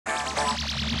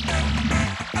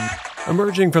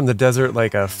Emerging from the desert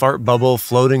like a fart bubble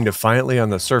floating defiantly on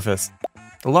the surface,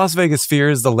 the Las Vegas sphere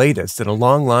is the latest in a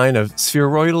long line of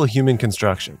spheroidal human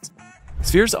constructions.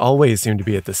 Spheres always seem to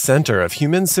be at the center of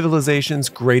human civilization's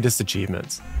greatest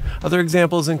achievements. Other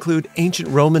examples include ancient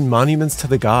Roman monuments to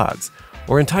the gods,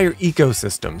 or entire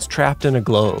ecosystems trapped in a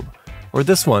globe, or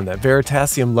this one that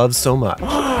Veritasium loves so much.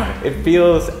 It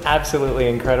feels absolutely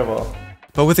incredible.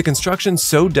 But with a construction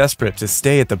so desperate to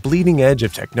stay at the bleeding edge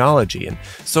of technology and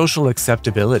social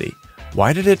acceptability,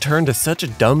 why did it turn to such a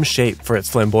dumb shape for its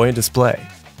flamboyant display?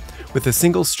 With a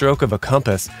single stroke of a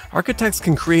compass, architects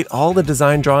can create all the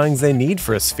design drawings they need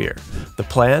for a sphere: the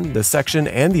plan, the section,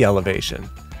 and the elevation.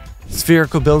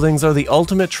 Spherical buildings are the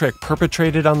ultimate trick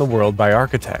perpetrated on the world by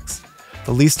architects.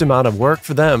 The least amount of work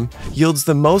for them yields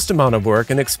the most amount of work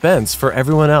and expense for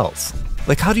everyone else.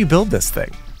 Like, how do you build this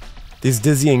thing? These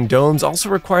dizzying domes also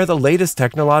require the latest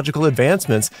technological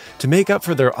advancements to make up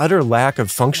for their utter lack of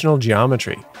functional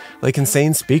geometry, like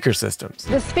insane speaker systems.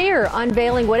 The Sphere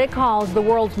unveiling what it calls the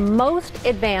world's most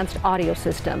advanced audio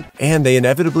system. And they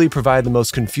inevitably provide the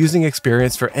most confusing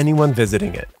experience for anyone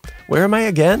visiting it. Where am I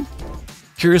again?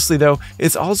 Curiously though,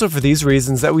 it's also for these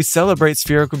reasons that we celebrate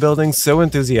spherical buildings so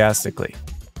enthusiastically,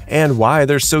 and why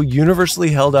they're so universally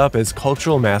held up as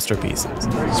cultural masterpieces.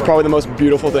 It's probably the most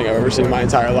beautiful thing I've ever seen in my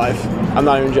entire life. I'm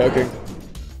not even joking.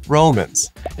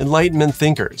 Romans, Enlightenment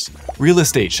thinkers, real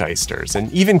estate shysters,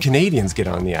 and even Canadians get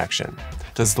on the action.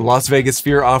 Does the Las Vegas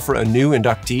Sphere offer a new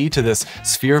inductee to this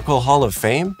spherical Hall of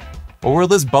Fame? Or will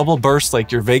this bubble burst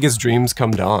like your Vegas dreams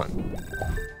come dawn?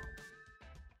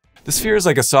 The Sphere is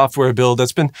like a software build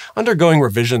that's been undergoing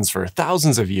revisions for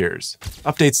thousands of years.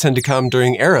 Updates tend to come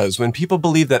during eras when people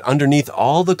believe that underneath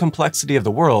all the complexity of the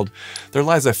world, there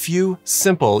lies a few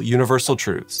simple universal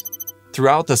truths.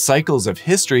 Throughout the cycles of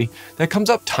history, that comes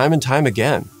up time and time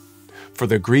again. For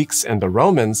the Greeks and the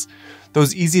Romans,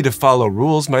 those easy-to-follow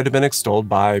rules might have been extolled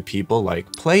by people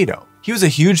like Plato. He was a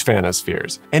huge fan of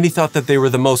spheres, and he thought that they were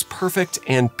the most perfect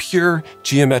and pure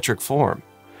geometric form.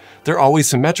 They're always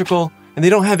symmetrical, and they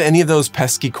don't have any of those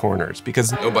pesky corners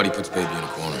because nobody puts baby in a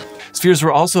corner. Spheres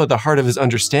were also at the heart of his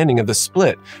understanding of the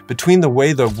split between the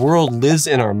way the world lives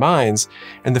in our minds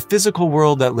and the physical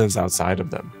world that lives outside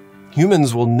of them.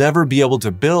 Humans will never be able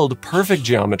to build perfect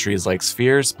geometries like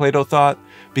spheres, Plato thought,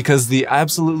 because the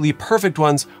absolutely perfect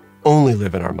ones only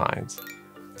live in our minds.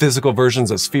 Physical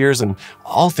versions of spheres, and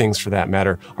all things for that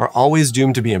matter, are always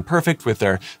doomed to be imperfect with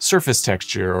their surface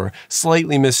texture or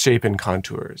slightly misshapen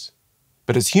contours.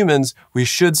 But as humans, we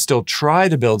should still try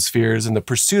to build spheres in the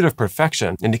pursuit of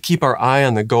perfection and to keep our eye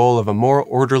on the goal of a more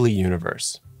orderly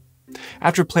universe.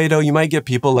 After Plato, you might get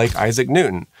people like Isaac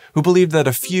Newton, who believed that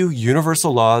a few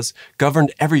universal laws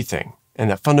governed everything, and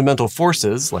that fundamental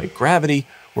forces, like gravity,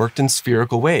 worked in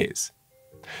spherical ways.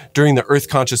 During the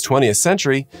Earth-conscious 20th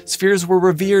century, spheres were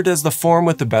revered as the form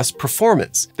with the best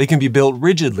performance. They can be built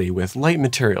rigidly with light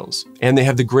materials, and they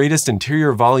have the greatest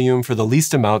interior volume for the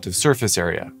least amount of surface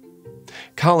area.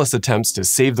 Countless attempts to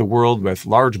save the world with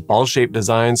large ball-shaped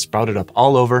designs sprouted up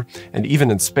all over and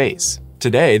even in space.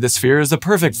 Today, the sphere is the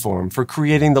perfect form for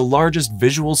creating the largest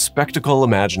visual spectacle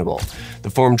imaginable. The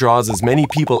form draws as many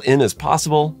people in as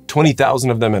possible, 20,000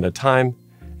 of them at a time,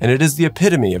 and it is the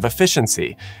epitome of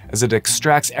efficiency as it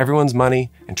extracts everyone's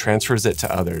money and transfers it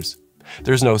to others.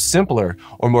 There's no simpler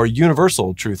or more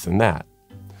universal truth than that.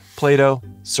 Plato,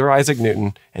 Sir Isaac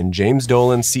Newton, and James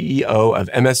Dolan, CEO of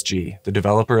MSG, the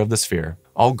developer of the sphere,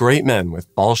 all great men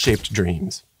with ball-shaped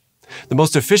dreams. The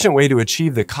most efficient way to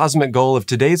achieve the cosmic goal of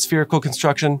today's spherical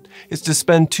construction is to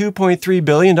spend $2.3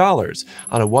 billion on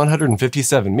a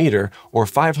 157-meter or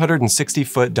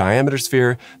 560-foot diameter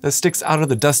sphere that sticks out of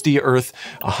the dusty Earth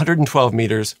 112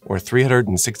 meters or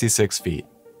 366 feet.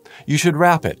 You should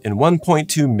wrap it in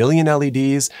 1.2 million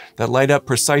LEDs that light up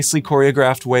precisely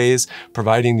choreographed ways,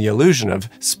 providing the illusion of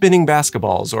spinning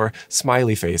basketballs or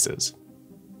smiley faces.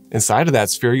 Inside of that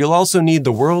sphere, you'll also need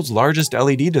the world's largest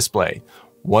LED display,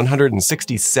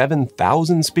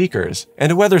 167,000 speakers,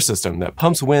 and a weather system that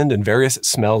pumps wind and various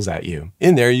smells at you.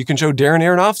 In there, you can show Darren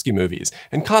Aronofsky movies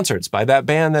and concerts by that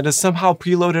band that is somehow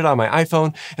preloaded on my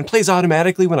iPhone and plays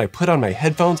automatically when I put on my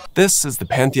headphones. This is the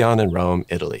Pantheon in Rome,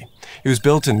 Italy. It was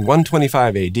built in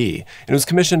 125 AD and was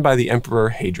commissioned by the Emperor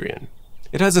Hadrian.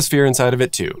 It has a sphere inside of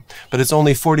it too, but it's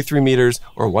only 43 meters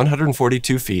or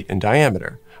 142 feet in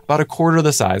diameter, about a quarter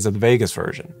the size of the Vegas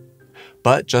version.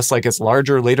 But just like its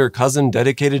larger, later cousin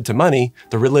dedicated to money,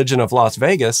 the religion of Las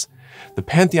Vegas, the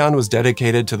Pantheon was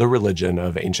dedicated to the religion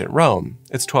of ancient Rome,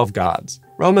 its 12 gods.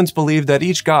 Romans believed that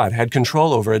each god had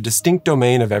control over a distinct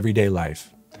domain of everyday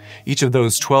life. Each of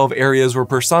those 12 areas were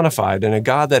personified in a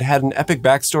god that had an epic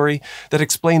backstory that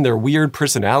explained their weird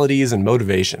personalities and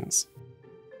motivations.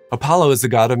 Apollo is the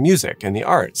god of music and the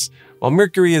arts, while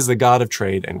Mercury is the god of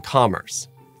trade and commerce.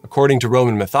 According to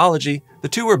Roman mythology, the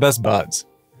two were best buds.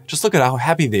 Just look at how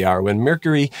happy they are when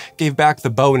Mercury gave back the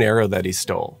bow and arrow that he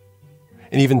stole.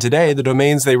 And even today, the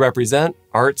domains they represent,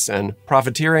 arts and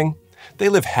profiteering, they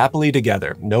live happily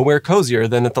together, nowhere cozier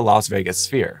than at the Las Vegas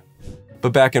Sphere.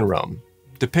 But back in Rome,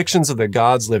 depictions of the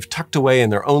gods live tucked away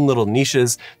in their own little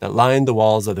niches that line the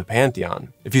walls of the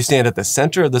Pantheon. If you stand at the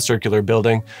center of the circular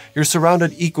building, you're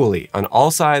surrounded equally on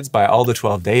all sides by all the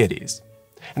 12 deities.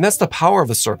 And that's the power of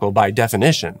a circle by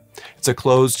definition. It's a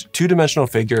closed, two-dimensional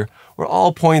figure where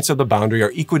all points of the boundary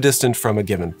are equidistant from a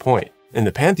given point. In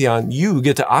the Pantheon, you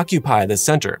get to occupy the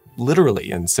center,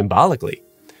 literally and symbolically.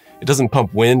 It doesn't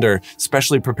pump wind or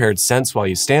specially prepared scents while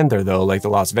you stand there, though, like the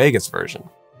Las Vegas version.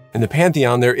 In the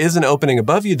Pantheon, there is an opening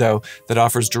above you, though, that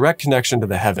offers direct connection to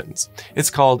the heavens. It's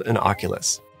called an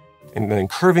oculus. And then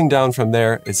curving down from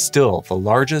there is still the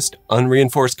largest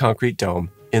unreinforced concrete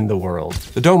dome in the world.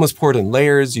 The dome was poured in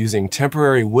layers using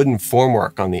temporary wooden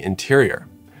formwork on the interior.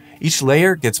 Each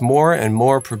layer gets more and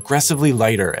more progressively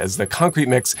lighter as the concrete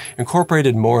mix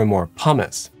incorporated more and more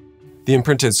pumice. The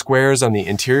imprinted squares on the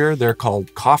interior, they're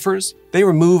called coffers. They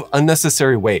remove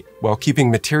unnecessary weight while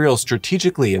keeping materials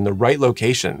strategically in the right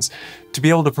locations to be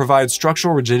able to provide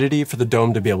structural rigidity for the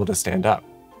dome to be able to stand up.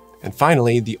 And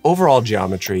finally, the overall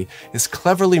geometry is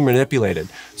cleverly manipulated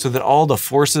so that all the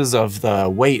forces of the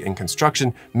weight and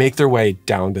construction make their way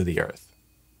down to the earth.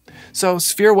 So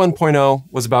Sphere 1.0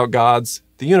 was about gods,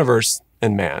 the universe,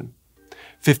 and man.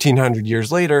 1,500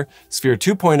 years later, Sphere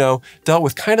 2.0 dealt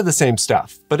with kind of the same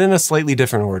stuff, but in a slightly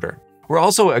different order. We're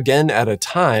also again at a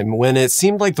time when it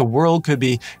seemed like the world could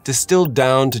be distilled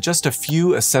down to just a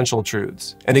few essential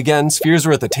truths. And again, spheres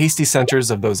were at the tasty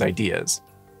centers of those ideas.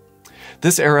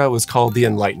 This era was called the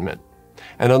Enlightenment.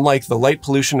 And unlike the light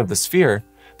pollution of the sphere,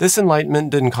 this enlightenment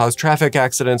didn't cause traffic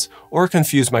accidents or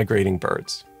confuse migrating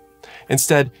birds.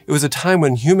 Instead, it was a time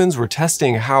when humans were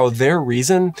testing how their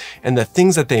reason and the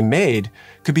things that they made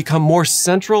could become more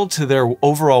central to their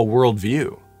overall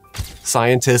worldview.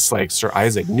 Scientists like Sir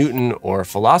Isaac Newton or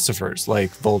philosophers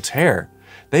like Voltaire,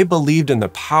 they believed in the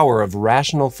power of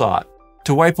rational thought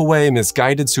to wipe away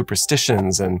misguided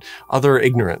superstitions and other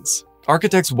ignorance.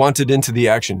 Architects wanted into the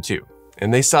action too,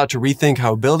 and they sought to rethink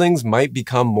how buildings might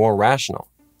become more rational.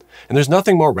 And there's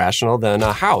nothing more rational than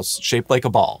a house shaped like a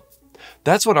ball.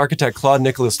 That's what architect Claude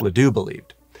Nicolas Ledoux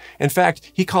believed. In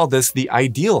fact, he called this the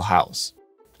ideal house.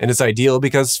 And it's ideal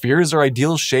because spheres are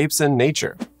ideal shapes in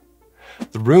nature.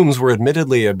 The rooms were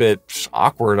admittedly a bit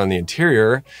awkward on the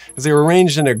interior, as they were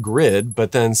arranged in a grid,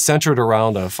 but then centered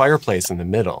around a fireplace in the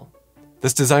middle.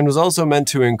 This design was also meant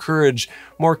to encourage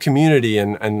more community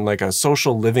and like a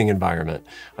social living environment,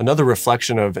 another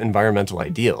reflection of environmental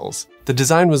ideals. The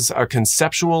design was a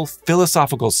conceptual,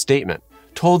 philosophical statement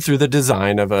told through the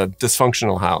design of a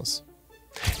dysfunctional house.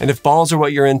 And if balls are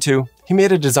what you're into, he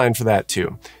made a design for that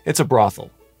too. It's a brothel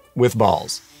with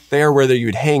balls. They are where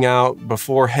you'd hang out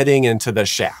before heading into the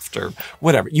shaft or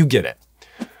whatever, you get it.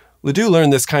 Ledoux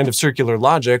learned this kind of circular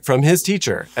logic from his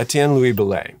teacher, Etienne Louis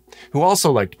Bellet, who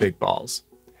also liked big balls.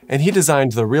 And he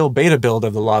designed the real beta build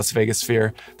of the Las Vegas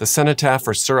Sphere, the cenotaph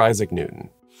for Sir Isaac Newton.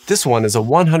 This one is a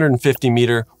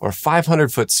 150-meter or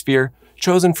 500-foot sphere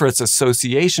chosen for its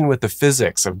association with the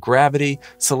physics of gravity,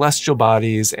 celestial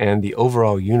bodies, and the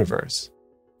overall universe.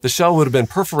 The shell would have been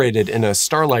perforated in a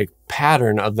star-like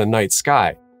pattern of the night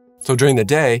sky. So during the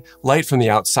day, light from the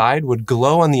outside would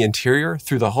glow on the interior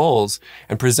through the holes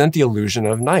and present the illusion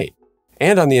of night.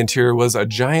 And on the interior was a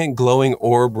giant glowing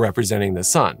orb representing the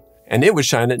sun, and it would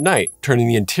shine at night, turning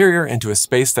the interior into a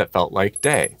space that felt like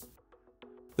day.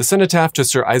 The cenotaph to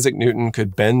Sir Isaac Newton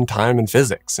could bend time and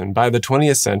physics, and by the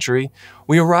 20th century,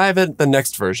 we arrive at the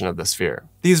next version of the sphere.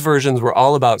 These versions were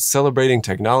all about celebrating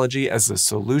technology as the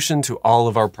solution to all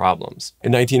of our problems.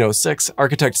 In 1906,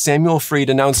 architect Samuel Freed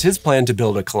announced his plan to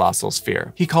build a colossal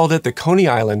sphere. He called it the Coney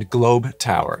Island Globe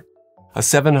Tower, a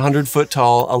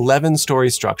 700-foot-tall,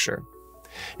 11-story structure.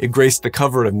 It graced the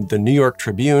cover of the New York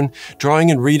Tribune, drawing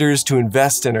in readers to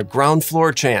invest in a ground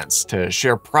floor chance to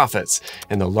share profits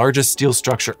in the largest steel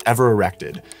structure ever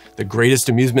erected, the greatest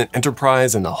amusement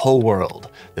enterprise in the whole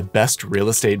world, the best real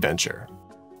estate venture.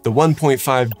 The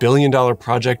 $1.5 billion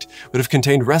project would have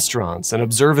contained restaurants, an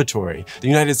observatory, the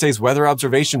United States Weather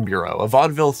Observation Bureau, a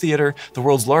vaudeville theater, the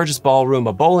world's largest ballroom,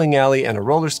 a bowling alley, and a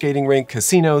roller skating rink,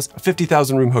 casinos, a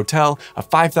 50,000-room hotel, a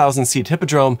 5,000-seat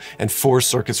hippodrome, and 4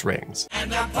 circus rings.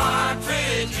 And a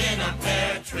partridge in a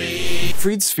pear tree.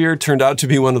 Freed's sphere turned out to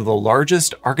be one of the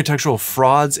largest architectural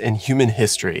frauds in human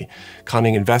history,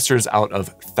 conning investors out of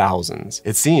thousands.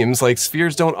 It seems like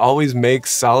spheres don't always make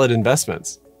solid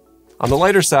investments. On the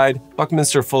lighter side,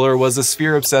 Buckminster Fuller was as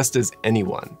sphere-obsessed as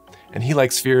anyone, and he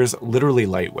liked spheres literally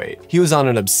lightweight. He was on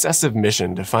an obsessive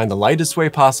mission to find the lightest way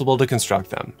possible to construct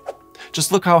them.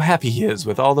 Just look how happy he is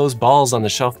with all those balls on the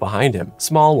shelf behind him.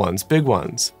 Small ones, big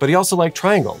ones, but he also liked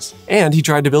triangles. And he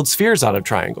tried to build spheres out of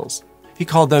triangles. He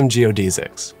called them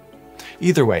geodesics.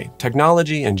 Either way,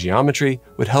 technology and geometry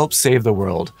would help save the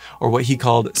world, or what he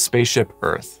called Spaceship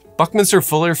Earth. Buckminster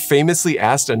Fuller famously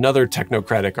asked another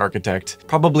technocratic architect,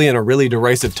 probably in a really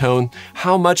derisive tone,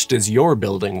 "How much does your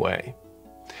building weigh?"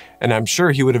 And I'm sure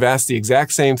he would have asked the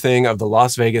exact same thing of the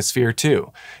Las Vegas sphere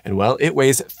too. And well, it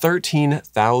weighs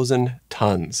 13,000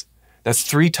 tons. That's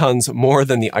 3 tons more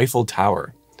than the Eiffel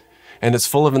Tower. And it's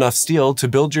full of enough steel to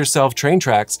build yourself train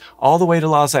tracks all the way to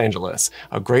Los Angeles,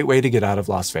 a great way to get out of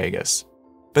Las Vegas.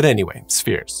 But anyway,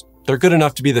 spheres. They're good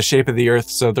enough to be the shape of the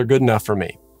Earth, so they're good enough for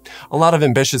me. A lot of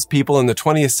ambitious people in the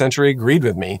 20th century agreed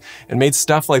with me and made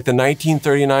stuff like the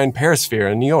 1939 Perisphere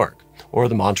in New York, or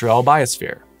the Montreal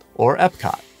Biosphere, or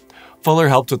Epcot. Fuller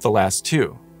helped with the last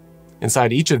 2.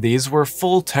 Inside each of these were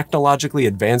full technologically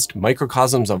advanced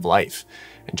microcosms of life.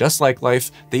 And just like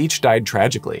life, they each died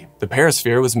tragically. The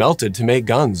Perisphere was melted to make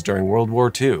guns during World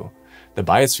War II. The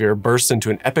Biosphere burst into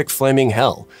an epic flaming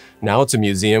hell. Now it's a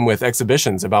museum with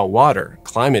exhibitions about water,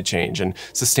 climate change, and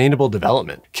sustainable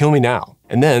development. Kill me now.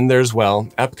 And then there's, well,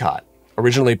 Epcot,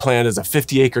 originally planned as a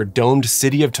 50-acre domed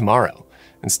city of tomorrow.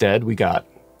 Instead, we got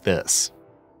this.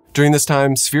 During this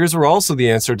time, spheres were also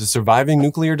the answer to surviving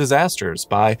nuclear disasters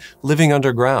by living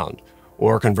underground,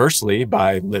 or conversely,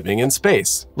 by living in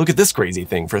space. Look at this crazy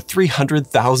thing for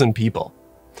 300,000 people.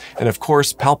 And of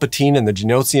course, Palpatine and the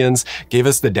Genosians gave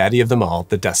us the daddy of them all,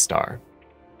 the Death Star.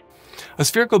 A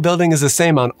spherical building is the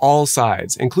same on all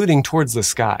sides, including towards the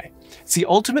sky. It's the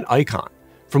ultimate icon.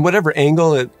 From whatever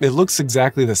angle, it looks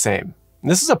exactly the same. And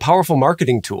this is a powerful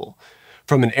marketing tool.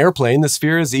 From an airplane, the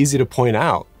sphere is easy to point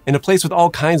out. In a place with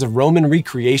all kinds of Roman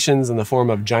recreations in the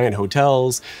form of giant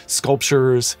hotels,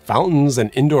 sculptures, fountains, and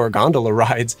indoor gondola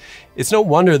rides, it's no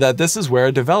wonder that this is where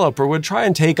a developer would try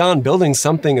and take on building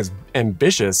something as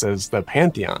ambitious as the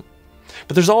Pantheon.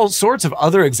 But there's all sorts of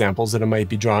other examples that it might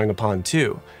be drawing upon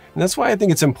too. And that's why I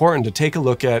think it's important to take a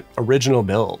look at original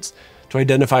builds, to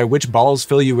identify which balls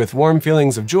fill you with warm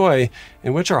feelings of joy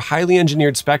and which are highly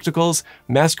engineered spectacles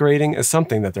masquerading as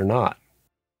something that they're not.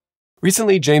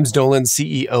 Recently, James Dolan,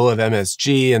 CEO of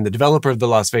MSG and the developer of the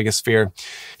Las Vegas Sphere,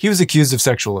 he was accused of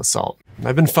sexual assault.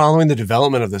 I've been following the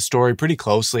development of the story pretty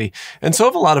closely, and so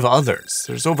have a lot of others.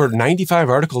 There's over 95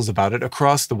 articles about it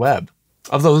across the web.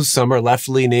 Of those, some are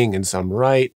left-leaning and some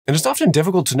right, and it's often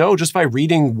difficult to know just by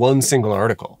reading one single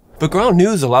article. But Ground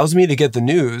News allows me to get the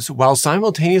news while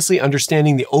simultaneously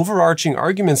understanding the overarching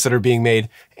arguments that are being made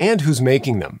and who's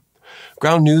making them.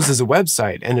 Ground News is a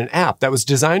website and an app that was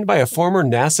designed by a former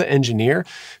NASA engineer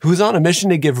who is on a mission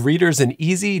to give readers an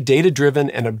easy, data-driven,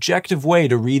 and objective way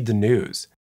to read the news.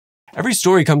 Every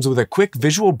story comes with a quick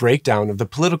visual breakdown of the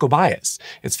political bias,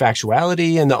 its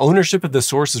factuality, and the ownership of the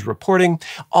source's reporting,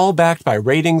 all backed by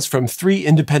ratings from 3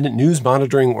 independent news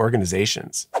monitoring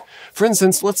organizations. For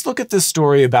instance, let's look at this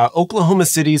story about Oklahoma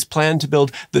City's plan to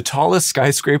build the tallest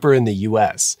skyscraper in the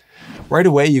US. Right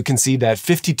away, you can see that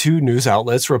 52 news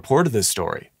outlets reported this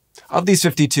story. Of these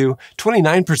 52,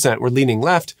 29% were leaning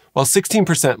left, while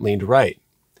 16% leaned right.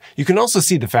 You can also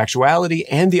see the factuality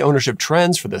and the ownership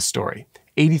trends for this story.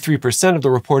 83% of the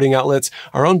reporting outlets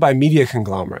are owned by media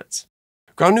conglomerates.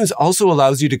 Ground News also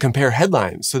allows you to compare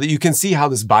headlines so that you can see how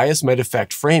this bias might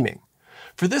affect framing.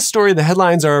 For this story, the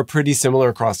headlines are pretty similar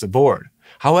across the board.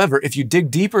 However, if you dig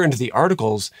deeper into the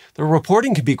articles, the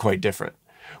reporting can be quite different.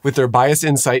 With their Bias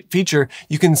Insight feature,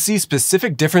 you can see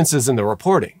specific differences in the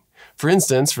reporting. For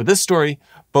instance, for this story,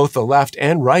 both the left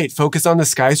and right focus on the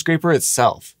skyscraper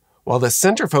itself, while the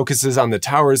center focuses on the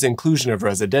tower's inclusion of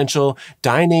residential,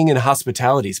 dining, and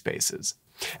hospitality spaces.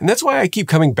 And that's why I keep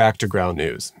coming back to Ground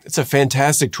News. It's a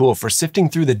fantastic tool for sifting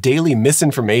through the daily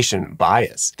misinformation and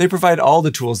bias. They provide all the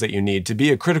tools that you need to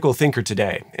be a critical thinker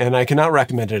today, and I cannot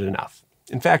recommend it enough.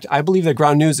 In fact, I believe that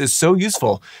Ground News is so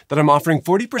useful that I'm offering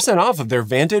 40% off of their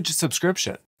Vantage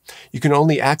subscription. You can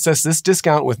only access this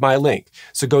discount with my link,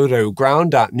 so go to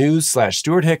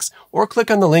ground.news/Stewart Hicks or click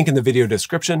on the link in the video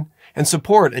description and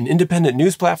support an independent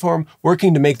news platform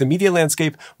working to make the media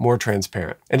landscape more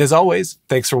transparent. And as always,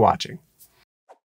 thanks for watching.